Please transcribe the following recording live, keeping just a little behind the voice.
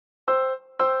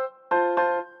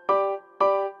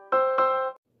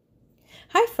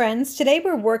Hi friends, today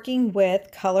we're working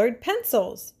with colored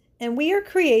pencils and we are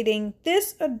creating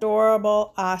this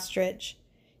adorable ostrich.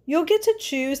 You'll get to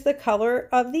choose the color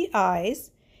of the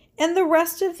eyes and the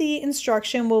rest of the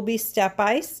instruction will be step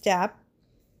by step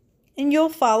and you'll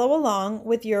follow along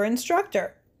with your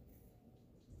instructor.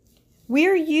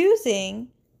 We're using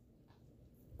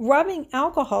rubbing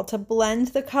alcohol to blend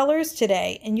the colors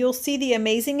today and you'll see the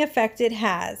amazing effect it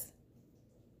has.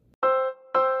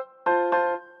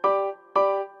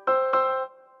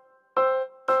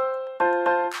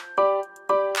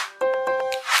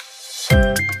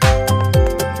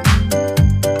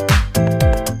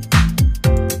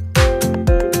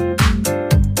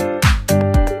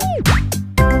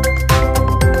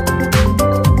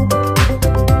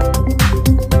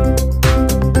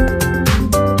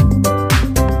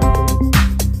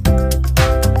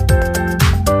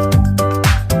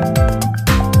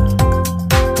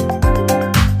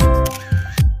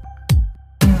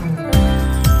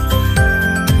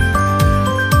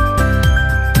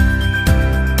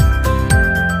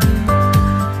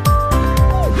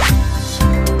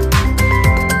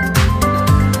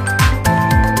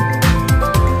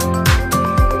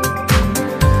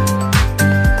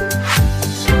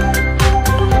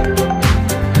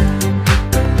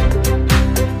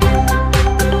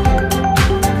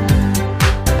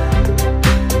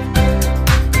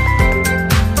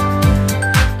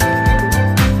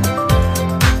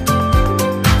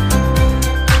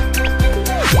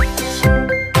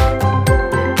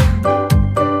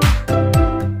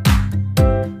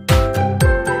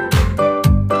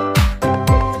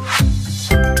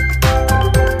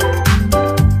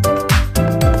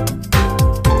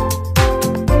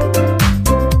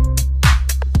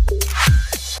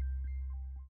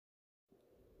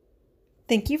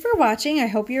 Thank you for watching. I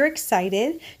hope you're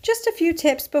excited. Just a few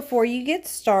tips before you get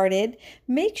started.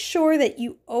 Make sure that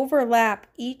you overlap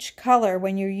each color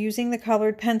when you're using the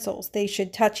colored pencils. They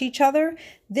should touch each other.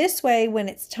 This way, when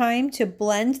it's time to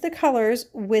blend the colors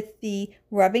with the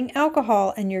rubbing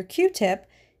alcohol and your Q-tip,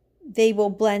 they will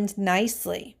blend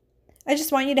nicely. I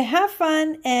just want you to have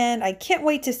fun and I can't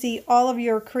wait to see all of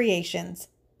your creations.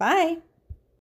 Bye.